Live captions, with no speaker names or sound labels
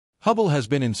Hubble has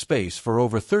been in space for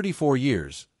over 34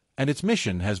 years, and its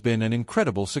mission has been an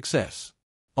incredible success.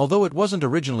 Although it wasn't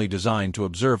originally designed to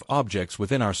observe objects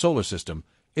within our solar system,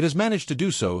 it has managed to do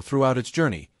so throughout its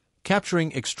journey,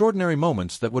 capturing extraordinary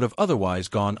moments that would have otherwise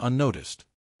gone unnoticed.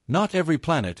 Not every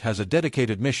planet has a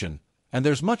dedicated mission, and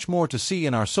there's much more to see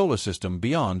in our solar system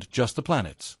beyond just the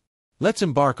planets. Let's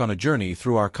embark on a journey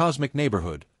through our cosmic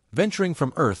neighborhood, venturing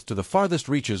from Earth to the farthest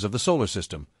reaches of the solar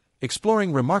system,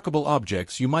 exploring remarkable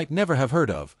objects you might never have heard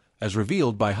of, as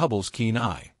revealed by Hubble's keen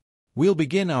eye. We'll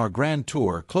begin our grand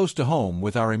tour close to home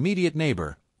with our immediate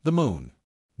neighbor, the Moon.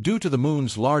 Due to the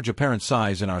Moon's large apparent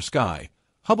size in our sky,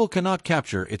 Hubble cannot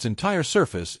capture its entire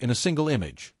surface in a single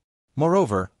image.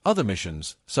 Moreover, other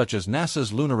missions, such as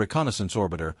NASA's Lunar Reconnaissance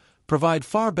Orbiter, provide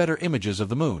far better images of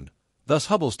the Moon, thus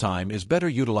Hubble's time is better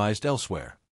utilized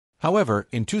elsewhere. However,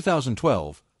 in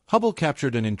 2012, Hubble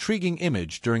captured an intriguing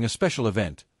image during a special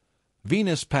event: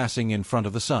 Venus passing in front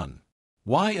of the Sun.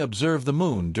 Why observe the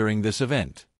Moon during this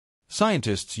event?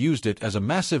 Scientists used it as a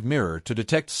massive mirror to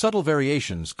detect subtle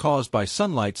variations caused by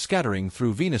sunlight scattering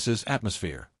through Venus's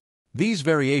atmosphere. These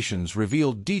variations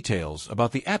revealed details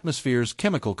about the atmosphere's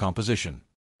chemical composition.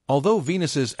 Although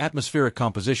Venus's atmospheric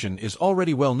composition is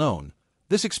already well known,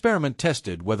 this experiment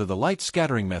tested whether the light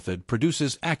scattering method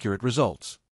produces accurate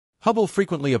results. Hubble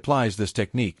frequently applies this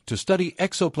technique to study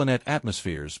exoplanet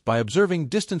atmospheres by observing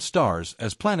distant stars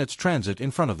as planets transit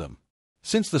in front of them.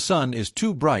 Since the Sun is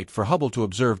too bright for Hubble to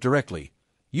observe directly,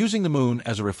 using the Moon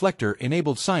as a reflector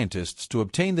enabled scientists to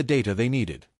obtain the data they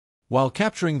needed. While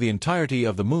capturing the entirety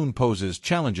of the Moon poses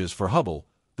challenges for Hubble,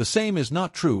 the same is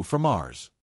not true for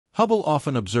Mars. Hubble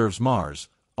often observes Mars,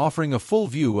 offering a full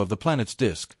view of the planet's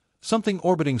disk, something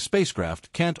orbiting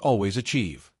spacecraft can't always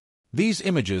achieve. These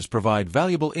images provide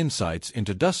valuable insights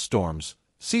into dust storms,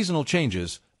 seasonal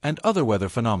changes, and other weather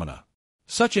phenomena.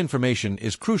 Such information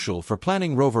is crucial for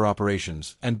planning rover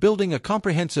operations and building a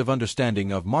comprehensive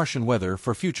understanding of Martian weather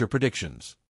for future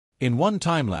predictions. In one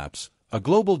time-lapse, a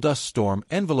global dust storm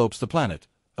envelopes the planet,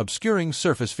 obscuring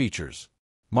surface features.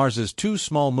 Mars's two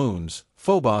small moons,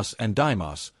 Phobos and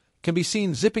Deimos, can be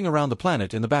seen zipping around the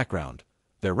planet in the background,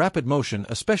 their rapid motion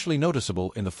especially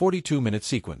noticeable in the 42-minute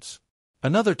sequence.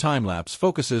 Another time-lapse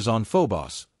focuses on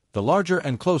Phobos, the larger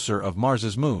and closer of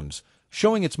Mars's moons,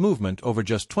 showing its movement over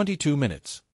just 22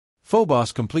 minutes.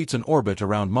 Phobos completes an orbit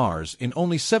around Mars in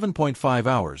only 7.5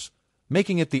 hours,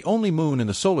 making it the only moon in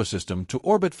the solar system to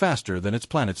orbit faster than its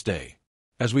planet's day.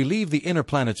 As we leave the inner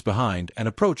planets behind and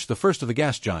approach the first of the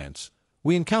gas giants,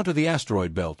 we encounter the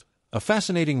asteroid belt, a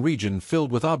fascinating region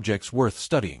filled with objects worth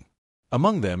studying.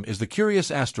 Among them is the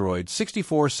curious asteroid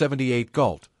 6478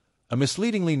 Gault, a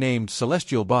misleadingly named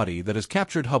celestial body that has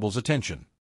captured Hubble's attention.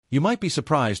 You might be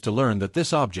surprised to learn that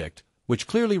this object, which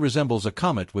clearly resembles a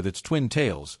comet with its twin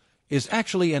tails, is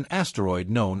actually an asteroid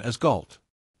known as Gault.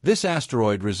 This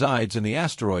asteroid resides in the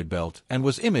asteroid belt and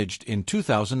was imaged in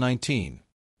 2019.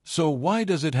 So why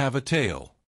does it have a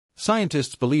tail?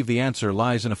 Scientists believe the answer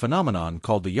lies in a phenomenon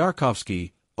called the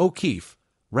Yarkovsky, O'Keefe,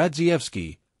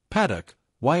 Radzievsky, Paddock,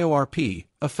 YORP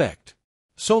effect.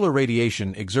 Solar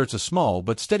radiation exerts a small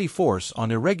but steady force on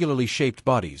irregularly shaped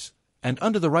bodies, and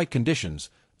under the right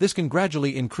conditions, this can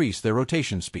gradually increase their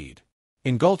rotation speed.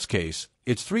 In Gault's case,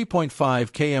 its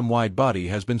 3.5 km wide body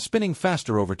has been spinning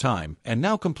faster over time and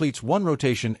now completes one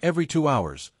rotation every 2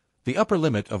 hours, the upper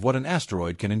limit of what an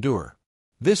asteroid can endure.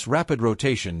 This rapid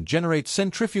rotation generates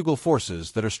centrifugal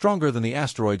forces that are stronger than the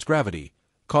asteroid's gravity,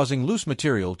 causing loose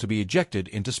material to be ejected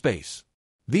into space.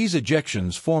 These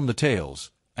ejections form the tails,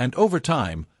 and over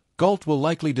time, Gault will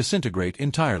likely disintegrate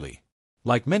entirely.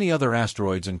 Like many other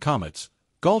asteroids and comets,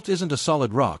 Gault isn't a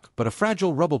solid rock but a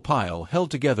fragile rubble pile held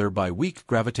together by weak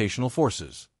gravitational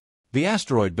forces. The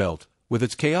asteroid belt, with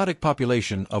its chaotic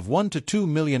population of 1 to 2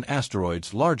 million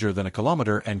asteroids larger than a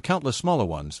kilometer and countless smaller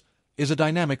ones, is a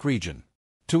dynamic region.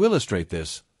 To illustrate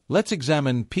this, let's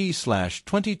examine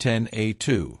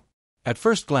P/2010A2. At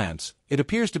first glance, it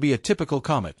appears to be a typical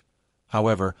comet.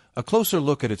 However, a closer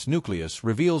look at its nucleus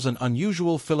reveals an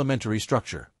unusual filamentary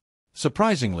structure.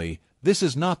 Surprisingly, this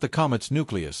is not the comet's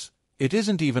nucleus. It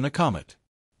isn't even a comet.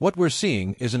 What we're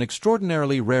seeing is an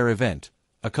extraordinarily rare event,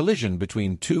 a collision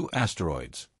between two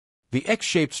asteroids. The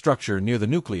X-shaped structure near the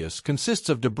nucleus consists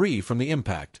of debris from the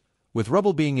impact, with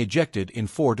rubble being ejected in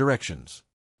 4 directions.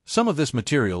 Some of this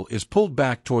material is pulled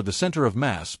back toward the center of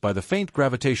mass by the faint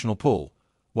gravitational pull,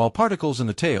 while particles in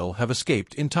the tail have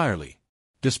escaped entirely.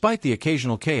 Despite the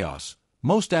occasional chaos,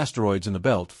 most asteroids in the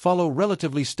belt follow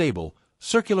relatively stable,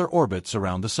 circular orbits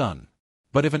around the Sun.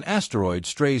 But if an asteroid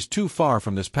strays too far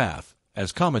from this path,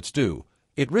 as comets do,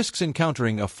 it risks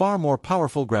encountering a far more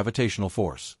powerful gravitational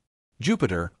force.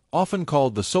 Jupiter, often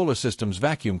called the solar system's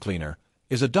vacuum cleaner,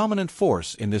 is a dominant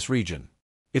force in this region.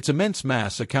 Its immense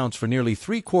mass accounts for nearly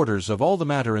 3/4 of all the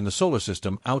matter in the solar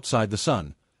system outside the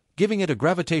Sun, giving it a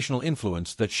gravitational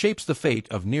influence that shapes the fate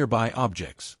of nearby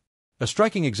objects. A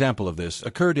striking example of this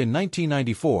occurred in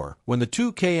 1994 when the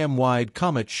 2 km-wide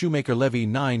comet Shoemaker-Levy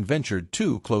 9 ventured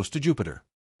too close to Jupiter.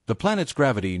 The planet's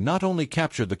gravity not only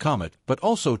captured the comet but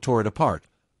also tore it apart,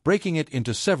 breaking it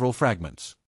into several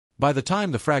fragments. By the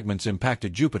time the fragments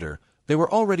impacted Jupiter, they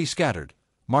were already scattered,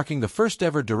 marking the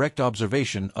first-ever direct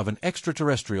observation of an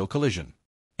extraterrestrial collision.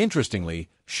 Interestingly,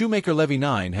 Shoemaker-Levy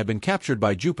 9 had been captured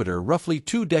by Jupiter roughly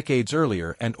 2 decades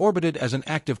earlier and orbited as an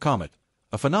active comet,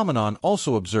 a phenomenon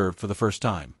also observed for the first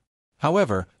time.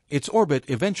 However, its orbit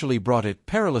eventually brought it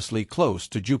perilously close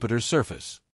to Jupiter's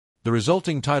surface. The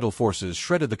resulting tidal forces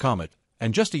shredded the comet,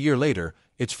 and just a year later,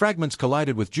 its fragments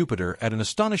collided with Jupiter at an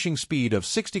astonishing speed of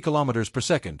 60 kilometers per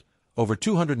second, over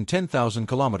 210,000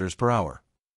 kilometers per hour.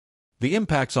 The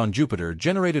impacts on Jupiter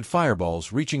generated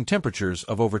fireballs reaching temperatures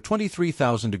of over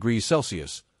 23,000 degrees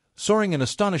Celsius, soaring an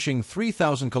astonishing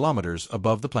 3,000 kilometers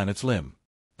above the planet's limb.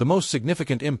 The most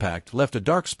significant impact left a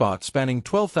dark spot spanning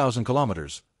 12,000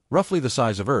 kilometers, roughly the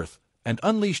size of Earth, and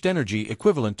unleashed energy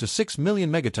equivalent to 6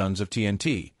 million megatons of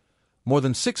TNT, more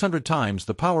than 600 times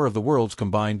the power of the world's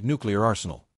combined nuclear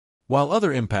arsenal. While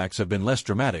other impacts have been less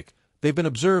dramatic, they've been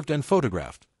observed and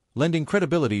photographed, lending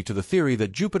credibility to the theory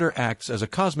that Jupiter acts as a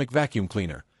cosmic vacuum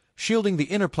cleaner, shielding the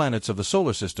inner planets of the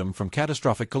solar system from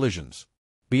catastrophic collisions.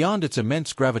 Beyond its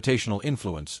immense gravitational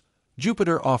influence,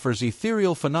 Jupiter offers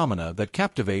ethereal phenomena that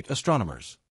captivate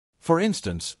astronomers. For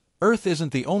instance, Earth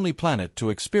isn't the only planet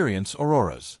to experience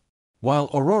auroras. While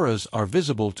auroras are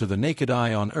visible to the naked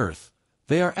eye on Earth,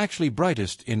 they are actually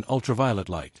brightest in ultraviolet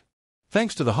light.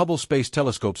 Thanks to the Hubble Space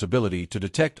Telescope's ability to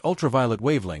detect ultraviolet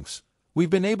wavelengths, we've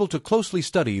been able to closely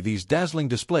study these dazzling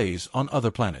displays on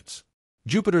other planets.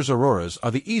 Jupiter's auroras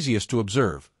are the easiest to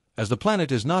observe, as the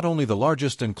planet is not only the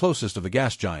largest and closest of the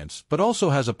gas giants but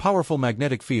also has a powerful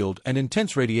magnetic field and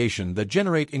intense radiation that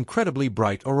generate incredibly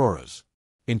bright auroras.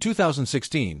 In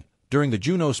 2016, during the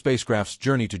Juno spacecraft's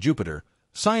journey to Jupiter,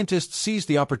 scientists seized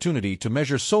the opportunity to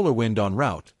measure solar wind en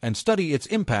route and study its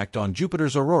impact on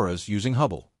Jupiter's auroras using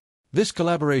Hubble. This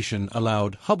collaboration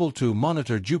allowed Hubble to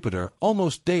monitor Jupiter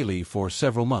almost daily for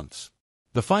several months.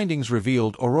 The findings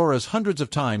revealed auroras hundreds of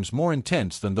times more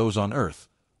intense than those on Earth,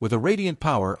 with a radiant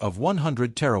power of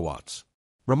 100 terawatts.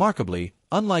 Remarkably,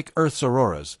 unlike Earth's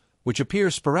auroras, which appear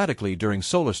sporadically during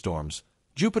solar storms,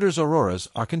 Jupiter's auroras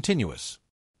are continuous.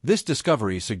 This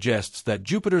discovery suggests that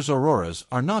Jupiter's auroras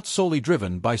are not solely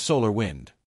driven by solar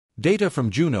wind. Data from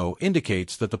Juno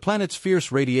indicates that the planet's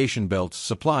fierce radiation belts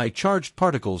supply charged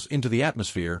particles into the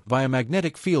atmosphere via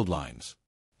magnetic field lines.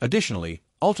 Additionally,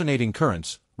 alternating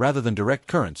currents, rather than direct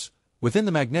currents, within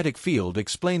the magnetic field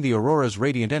explain the aurora's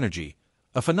radiant energy,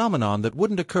 a phenomenon that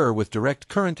wouldn't occur with direct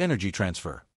current energy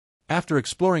transfer. After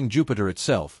exploring Jupiter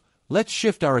itself, let's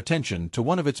shift our attention to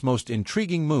one of its most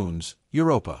intriguing moons,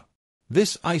 Europa.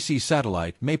 This icy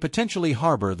satellite may potentially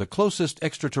harbor the closest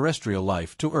extraterrestrial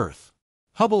life to Earth.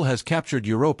 Hubble has captured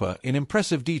Europa in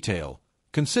impressive detail,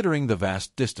 considering the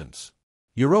vast distance.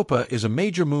 Europa is a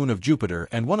major moon of Jupiter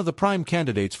and one of the prime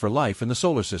candidates for life in the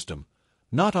solar system,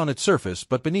 not on its surface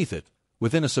but beneath it,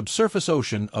 within a subsurface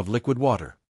ocean of liquid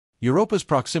water. Europa's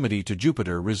proximity to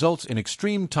Jupiter results in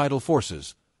extreme tidal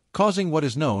forces, causing what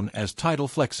is known as tidal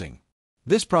flexing.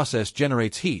 This process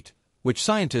generates heat, which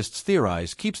scientists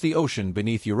theorize keeps the ocean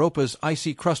beneath Europa's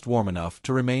icy crust warm enough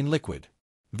to remain liquid.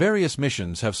 Various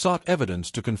missions have sought evidence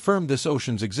to confirm this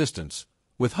ocean's existence,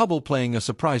 with Hubble playing a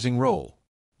surprising role.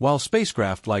 While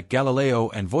spacecraft like Galileo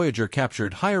and Voyager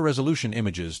captured higher-resolution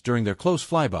images during their close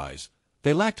flybys,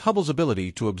 they lacked Hubble's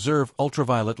ability to observe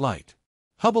ultraviolet light.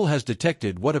 Hubble has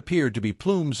detected what appeared to be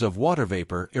plumes of water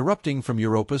vapor erupting from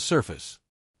Europa's surface.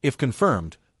 If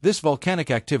confirmed, this volcanic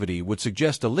activity would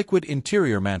suggest a liquid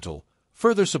interior mantle,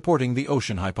 further supporting the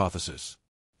ocean hypothesis.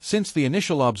 Since the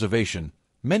initial observation,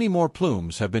 many more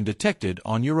plumes have been detected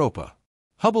on Europa.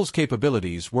 Hubble's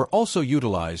capabilities were also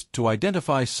utilized to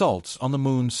identify salts on the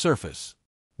Moon's surface.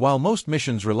 While most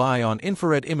missions rely on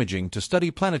infrared imaging to study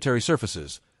planetary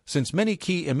surfaces, since many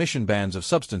key emission bands of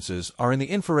substances are in the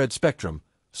infrared spectrum,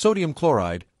 sodium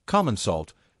chloride, common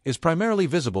salt, is primarily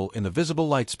visible in the visible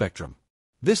light spectrum.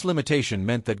 This limitation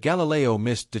meant that Galileo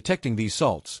missed detecting these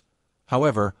salts.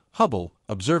 However, Hubble,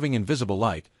 observing invisible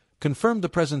light, confirmed the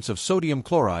presence of sodium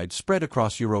chloride spread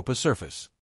across Europa's surface.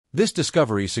 This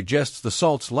discovery suggests the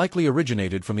salts likely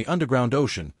originated from the underground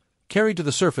ocean, carried to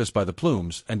the surface by the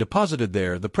plumes, and deposited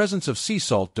there. The presence of sea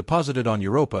salt deposited on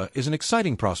Europa is an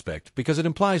exciting prospect because it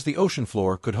implies the ocean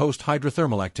floor could host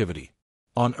hydrothermal activity.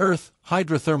 On Earth,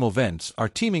 hydrothermal vents are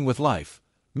teeming with life,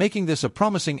 making this a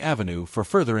promising avenue for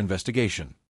further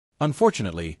investigation.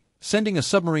 Unfortunately, sending a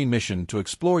submarine mission to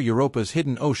explore Europa's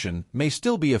hidden ocean may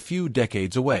still be a few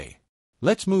decades away.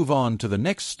 Let's move on to the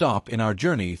next stop in our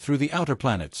journey through the outer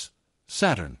planets,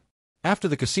 Saturn. After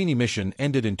the Cassini mission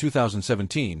ended in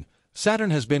 2017,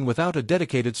 Saturn has been without a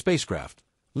dedicated spacecraft,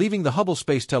 leaving the Hubble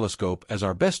Space Telescope as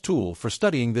our best tool for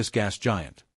studying this gas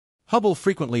giant. Hubble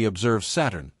frequently observes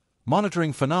Saturn,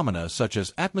 monitoring phenomena such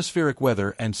as atmospheric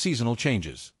weather and seasonal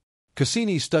changes.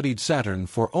 Cassini studied Saturn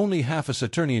for only half a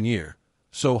Saturnian year,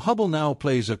 so Hubble now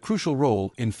plays a crucial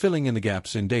role in filling in the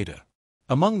gaps in data.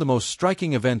 Among the most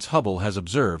striking events Hubble has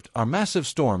observed are massive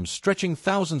storms stretching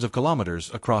thousands of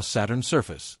kilometers across Saturn's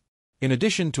surface. In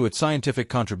addition to its scientific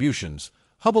contributions,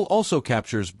 Hubble also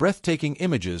captures breathtaking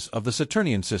images of the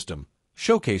Saturnian system,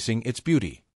 showcasing its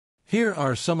beauty. Here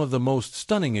are some of the most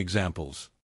stunning examples.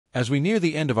 As we near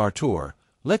the end of our tour,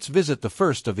 let's visit the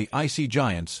first of the icy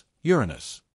giants,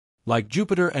 Uranus. Like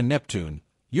Jupiter and Neptune,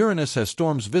 Uranus has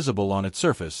storms visible on its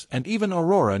surface and even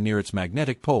aurora near its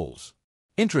magnetic poles.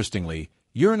 Interestingly,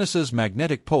 Uranus's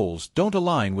magnetic poles don't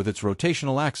align with its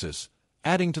rotational axis,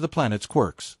 adding to the planet's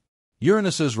quirks.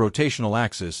 Uranus's rotational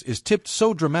axis is tipped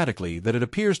so dramatically that it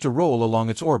appears to roll along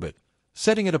its orbit,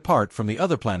 setting it apart from the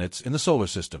other planets in the solar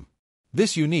system.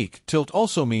 This unique tilt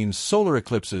also means solar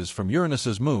eclipses from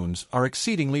Uranus's moons are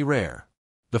exceedingly rare.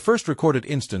 The first recorded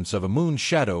instance of a moon's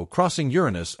shadow crossing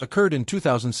Uranus occurred in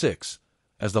 2006,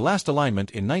 as the last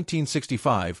alignment in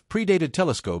 1965 predated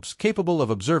telescopes capable of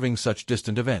observing such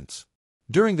distant events.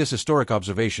 During this historic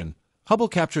observation, Hubble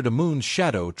captured a moon's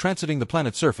shadow transiting the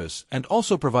planet's surface and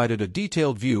also provided a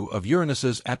detailed view of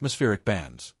Uranus's atmospheric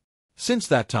bands. Since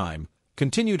that time,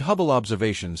 continued Hubble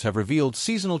observations have revealed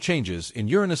seasonal changes in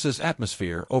Uranus's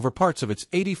atmosphere over parts of its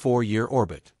 84-year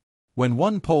orbit. When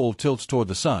one pole tilts toward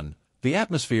the Sun, the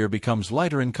atmosphere becomes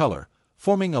lighter in color,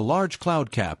 forming a large cloud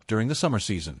cap during the summer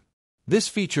season. This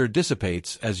feature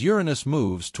dissipates as Uranus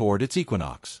moves toward its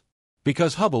equinox.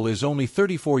 Because Hubble is only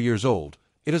 34 years old,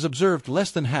 it has observed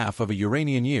less than half of a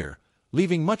Uranian year,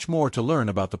 leaving much more to learn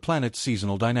about the planet's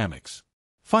seasonal dynamics.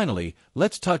 Finally,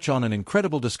 let's touch on an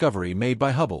incredible discovery made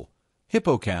by Hubble: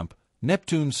 Hippocamp,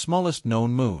 Neptune's smallest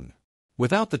known moon.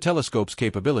 Without the telescope's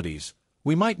capabilities,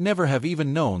 we might never have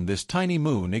even known this tiny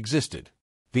moon existed.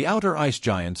 The outer ice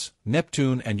giants,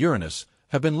 Neptune and Uranus,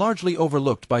 have been largely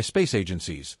overlooked by space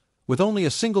agencies, with only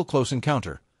a single close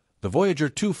encounter, the Voyager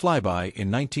 2 flyby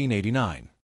in 1989.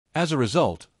 As a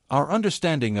result, our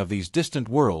understanding of these distant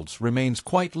worlds remains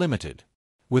quite limited.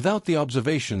 Without the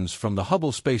observations from the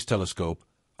Hubble Space Telescope,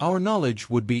 our knowledge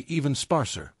would be even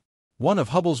sparser. One of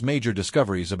Hubble's major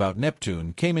discoveries about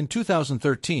Neptune came in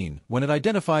 2013 when it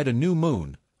identified a new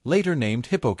moon, later named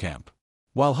Hippocamp.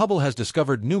 While Hubble has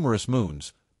discovered numerous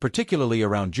moons, particularly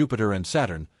around Jupiter and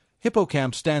Saturn,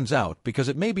 Hippocamp stands out because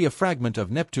it may be a fragment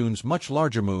of Neptune's much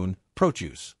larger moon,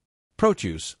 Proteus.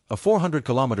 Proteus, a 400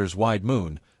 kilometers wide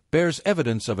moon, bears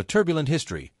evidence of a turbulent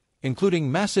history,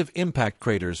 including massive impact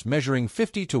craters measuring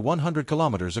 50 to 100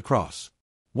 kilometers across.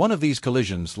 One of these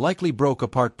collisions likely broke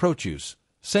apart Proteus,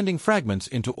 sending fragments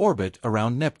into orbit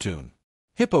around Neptune.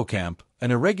 Hippocamp,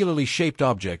 an irregularly shaped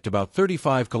object about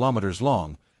 35 kilometers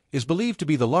long, is believed to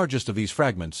be the largest of these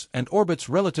fragments and orbits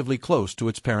relatively close to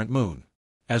its parent moon.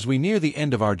 As we near the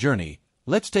end of our journey,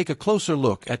 let's take a closer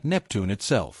look at Neptune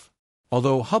itself.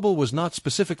 Although Hubble was not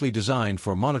specifically designed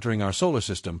for monitoring our solar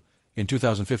system, in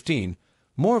 2015,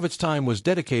 more of its time was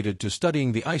dedicated to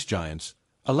studying the ice giants,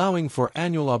 allowing for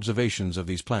annual observations of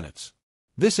these planets.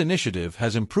 This initiative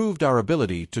has improved our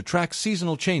ability to track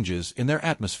seasonal changes in their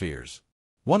atmospheres.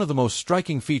 One of the most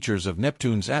striking features of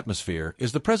Neptune's atmosphere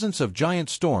is the presence of giant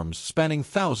storms spanning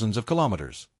thousands of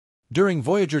kilometers. During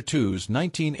Voyager 2's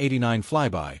 1989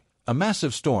 flyby, a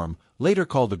massive storm, later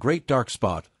called the Great Dark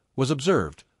Spot, was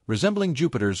observed, resembling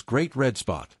Jupiter's Great Red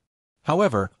Spot.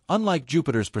 However, unlike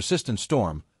Jupiter's persistent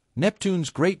storm, Neptune's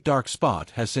Great Dark Spot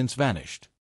has since vanished.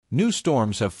 New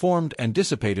storms have formed and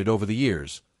dissipated over the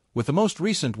years, with the most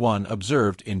recent one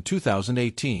observed in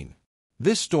 2018.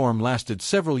 This storm lasted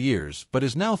several years but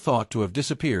is now thought to have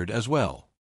disappeared as well.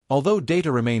 Although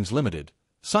data remains limited,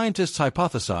 scientists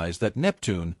hypothesize that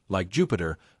Neptune, like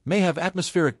Jupiter, may have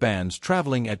atmospheric bands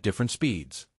traveling at different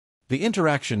speeds. The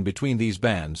interaction between these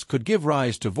bands could give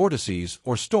rise to vortices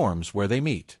or storms where they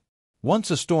meet. Once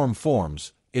a storm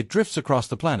forms, it drifts across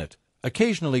the planet,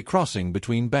 occasionally crossing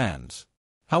between bands.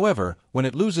 However, when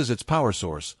it loses its power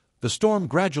source, the storm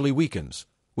gradually weakens,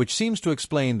 which seems to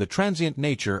explain the transient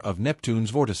nature of Neptune's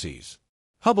vortices.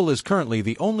 Hubble is currently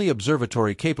the only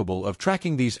observatory capable of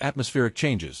tracking these atmospheric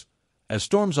changes, as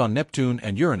storms on Neptune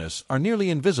and Uranus are nearly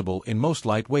invisible in most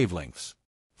light wavelengths.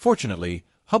 Fortunately,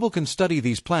 Hubble can study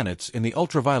these planets in the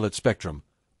ultraviolet spectrum,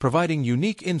 providing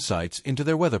unique insights into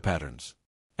their weather patterns.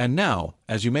 And now,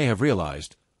 as you may have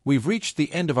realized, we've reached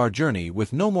the end of our journey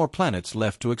with no more planets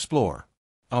left to explore.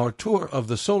 Our tour of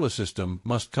the solar system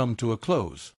must come to a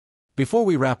close. Before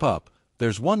we wrap up,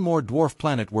 there's one more dwarf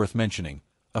planet worth mentioning,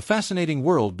 a fascinating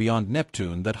world beyond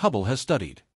Neptune that Hubble has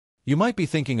studied. You might be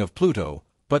thinking of Pluto,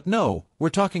 but no, we're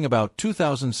talking about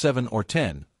 2007 or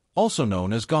 10, also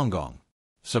known as Gong.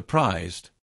 Surprised?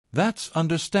 That's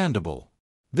understandable.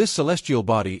 This celestial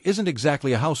body isn't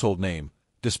exactly a household name,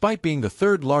 despite being the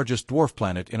third largest dwarf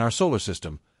planet in our solar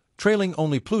system, trailing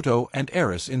only Pluto and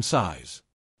Eris in size.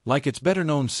 Like its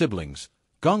better-known siblings,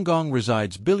 Gong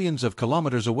resides billions of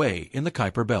kilometers away in the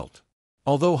Kuiper Belt.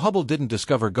 Although Hubble didn't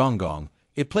discover Gong,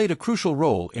 it played a crucial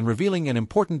role in revealing an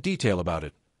important detail about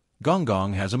it.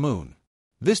 Gong has a moon.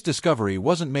 This discovery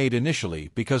wasn't made initially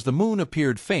because the moon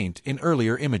appeared faint in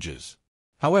earlier images.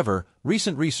 However,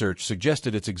 recent research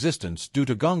suggested its existence due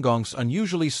to Gong's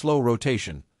unusually slow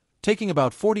rotation, taking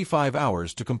about 45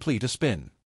 hours to complete a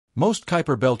spin. Most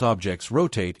Kuiper Belt objects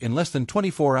rotate in less than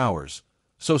 24 hours,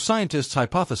 so scientists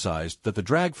hypothesized that the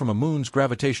drag from a moon's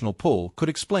gravitational pull could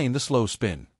explain the slow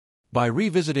spin. By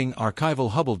revisiting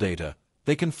archival Hubble data,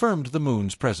 they confirmed the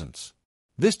moon's presence.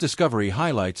 This discovery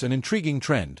highlights an intriguing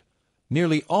trend.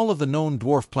 Nearly all of the known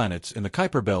dwarf planets in the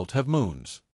Kuiper Belt have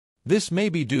moons. This may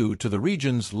be due to the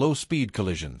region's low-speed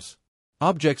collisions.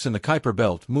 Objects in the Kuiper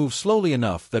Belt move slowly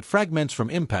enough that fragments from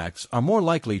impacts are more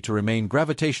likely to remain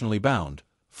gravitationally bound,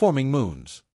 forming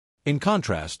moons. In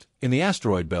contrast, in the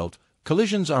asteroid belt,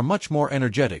 collisions are much more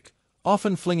energetic,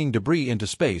 often flinging debris into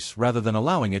space rather than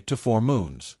allowing it to form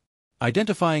moons.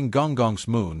 Identifying Gong's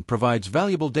moon provides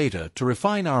valuable data to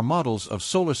refine our models of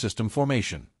solar system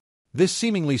formation. This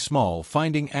seemingly small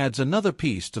finding adds another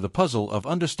piece to the puzzle of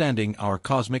understanding our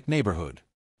cosmic neighborhood.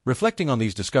 Reflecting on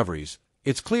these discoveries,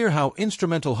 it's clear how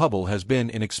instrumental Hubble has been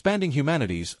in expanding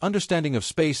humanity's understanding of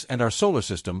space and our solar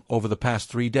system over the past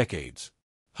 3 decades.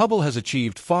 Hubble has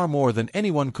achieved far more than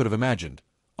anyone could have imagined,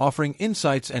 offering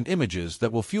insights and images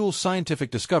that will fuel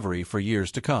scientific discovery for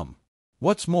years to come.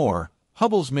 What's more,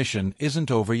 Hubble's mission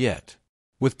isn't over yet.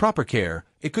 With proper care,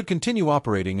 it could continue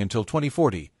operating until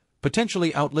 2040,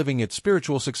 potentially outliving its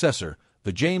spiritual successor,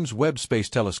 the James Webb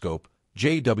Space Telescope,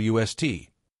 JWST.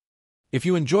 If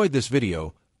you enjoyed this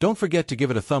video, don't forget to give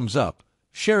it a thumbs up,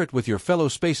 share it with your fellow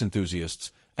space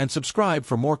enthusiasts, and subscribe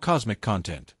for more cosmic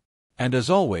content. And as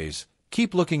always,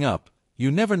 keep looking up, you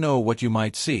never know what you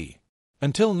might see.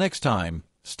 Until next time,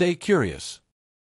 stay curious.